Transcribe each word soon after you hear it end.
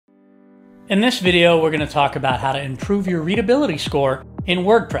In this video, we're going to talk about how to improve your readability score in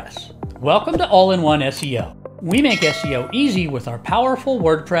WordPress. Welcome to All-in-One SEO. We make SEO easy with our powerful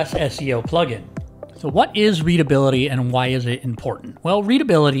WordPress SEO plugin. So what is readability and why is it important? Well,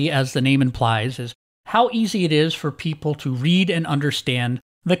 readability, as the name implies, is how easy it is for people to read and understand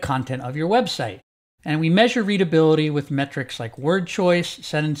the content of your website. And we measure readability with metrics like word choice,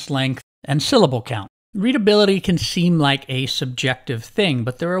 sentence length, and syllable count. Readability can seem like a subjective thing,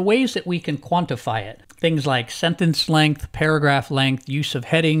 but there are ways that we can quantify it. Things like sentence length, paragraph length, use of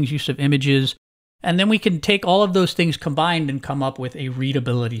headings, use of images, and then we can take all of those things combined and come up with a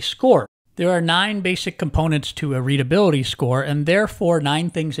readability score. There are 9 basic components to a readability score, and therefore 9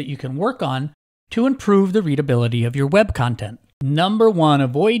 things that you can work on to improve the readability of your web content. Number 1,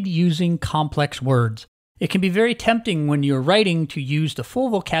 avoid using complex words. It can be very tempting when you're writing to use the full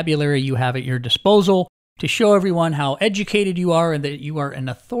vocabulary you have at your disposal to show everyone how educated you are and that you are an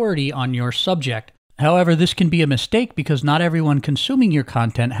authority on your subject. However, this can be a mistake because not everyone consuming your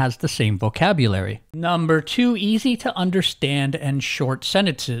content has the same vocabulary. Number 2, easy to understand and short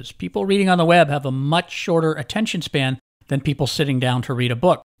sentences. People reading on the web have a much shorter attention span than people sitting down to read a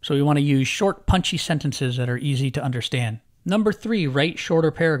book. So we want to use short, punchy sentences that are easy to understand. Number 3, write shorter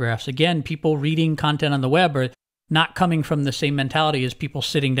paragraphs. Again, people reading content on the web are not coming from the same mentality as people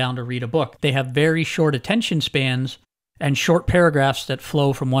sitting down to read a book. They have very short attention spans, and short paragraphs that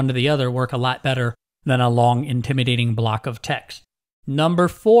flow from one to the other work a lot better than a long, intimidating block of text. Number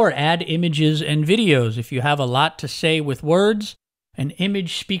 4, add images and videos. If you have a lot to say with words, an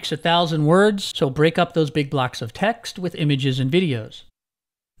image speaks 1,000 words, so break up those big blocks of text with images and videos.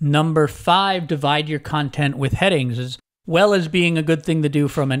 Number 5, divide your content with headings. As well as being a good thing to do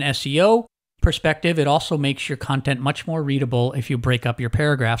from an SEO perspective, it also makes your content much more readable if you break up your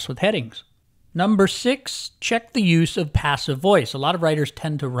paragraphs with headings. Number 6, check the use of passive voice. A lot of writers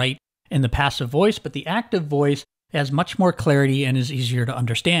tend to write in the passive voice, but the active voice has much more clarity and is easier to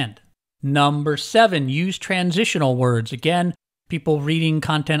understand. Number 7, use transitional words. Again, people reading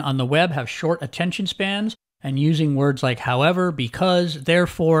content on the web have short attention spans, and using words like however, because,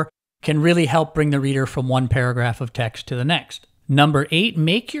 therefore, can really help bring the reader from one paragraph of text to the next. Number 8,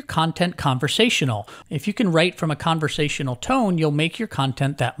 make your content conversational. If you can write from a conversational tone, you'll make your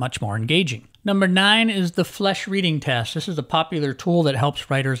content that much more engaging. Number 9 is the Flesch reading test. This is a popular tool that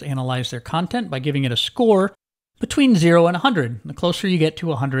helps writers analyze their content by giving it a score between 0 and 100. The closer you get to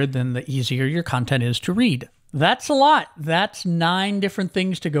 100, then the easier your content is to read. That's a lot. That's 9 different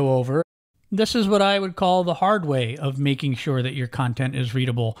things to go over. This is what I would call the hard way of making sure that your content is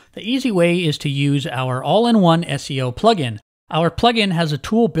readable. The easy way is to use our all-in-one SEO plugin. Our plugin has a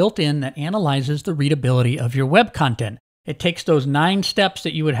tool built in that analyzes the readability of your web content. It takes those 9 steps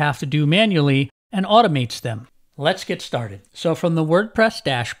that you would have to do manually and automates them. Let's get started. So from the WordPress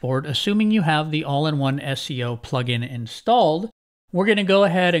dashboard, assuming you have the all-in-one SEO plugin installed, we're going to go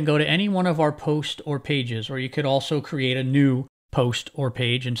ahead and go to any one of our posts or pages, or you could also create a new post or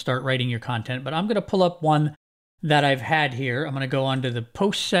page and start writing your content. But I'm going to pull up one that I've had here. I'm going to go onto the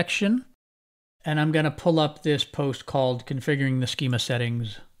post section and I'm going to pull up this post called Configuring the Schema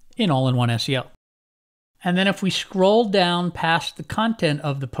Settings in All-in-One SEO. And then if we scroll down past the content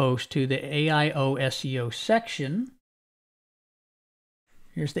of the post to the AIOSEO section,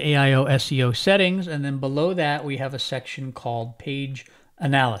 here's the AIOSEO settings, and then below that we have a section called Page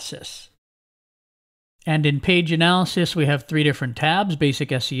Analysis. And in Page Analysis, we have 3 different tabs: Basic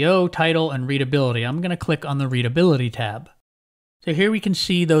SEO, Title, and Readability. I'm going to click on the Readability tab. So here we can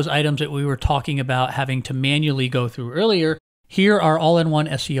see those items that we were talking about having to manually go through earlier. Here, our All-in-One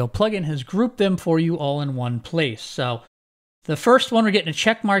SEO plugin has grouped them for you all in one place. So the first one, we're getting a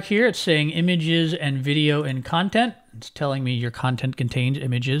check mark here. It's saying Images and Video and Content. It's telling me your content contains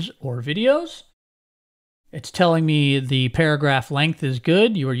images or videos. It's telling me the paragraph length is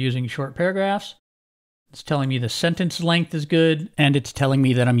good. You are using short paragraphs. It's telling me the sentence length is good, and it's telling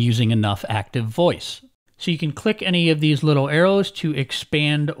me that I'm using enough active voice. So you can click any of these little arrows to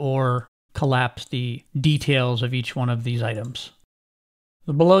expand or collapse the details of each one of these items.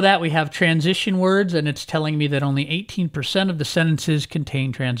 Below that, we have transition words, and it's telling me that only 18% of the sentences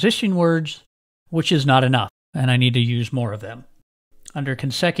contain transition words, which is not enough, and I need to use more of them. Under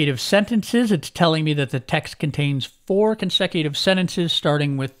consecutive sentences, it's telling me that the text contains 4 consecutive sentences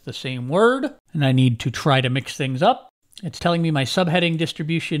starting with the same word, and I need to try to mix things up. It's telling me my subheading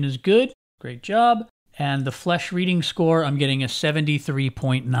distribution is good. Great job. And the Flesch reading score, I'm getting a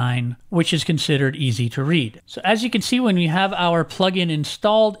 73.9, which is considered easy to read. So as you can see, when we have our plugin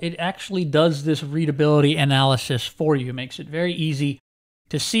installed, it actually does this readability analysis for you. It makes it very easy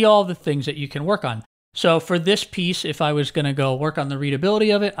to see all the things that you can work on. So for this piece, if I was going to go work on the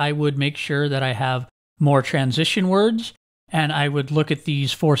readability of it, I would make sure that I have more transition words, and I would look at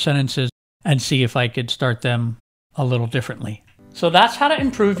these 4 sentences and see if I could start them a little differently. So that's how to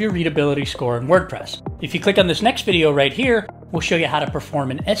improve your readability score in WordPress. If you click on this next video right here, we'll show you how to perform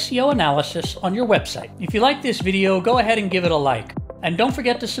an SEO analysis on your website. If you like this video, go ahead and give it a like. And don't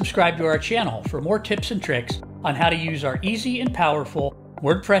forget to subscribe to our channel for more tips and tricks on how to use our easy and powerful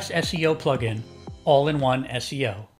WordPress SEO plugin, All-in-One SEO.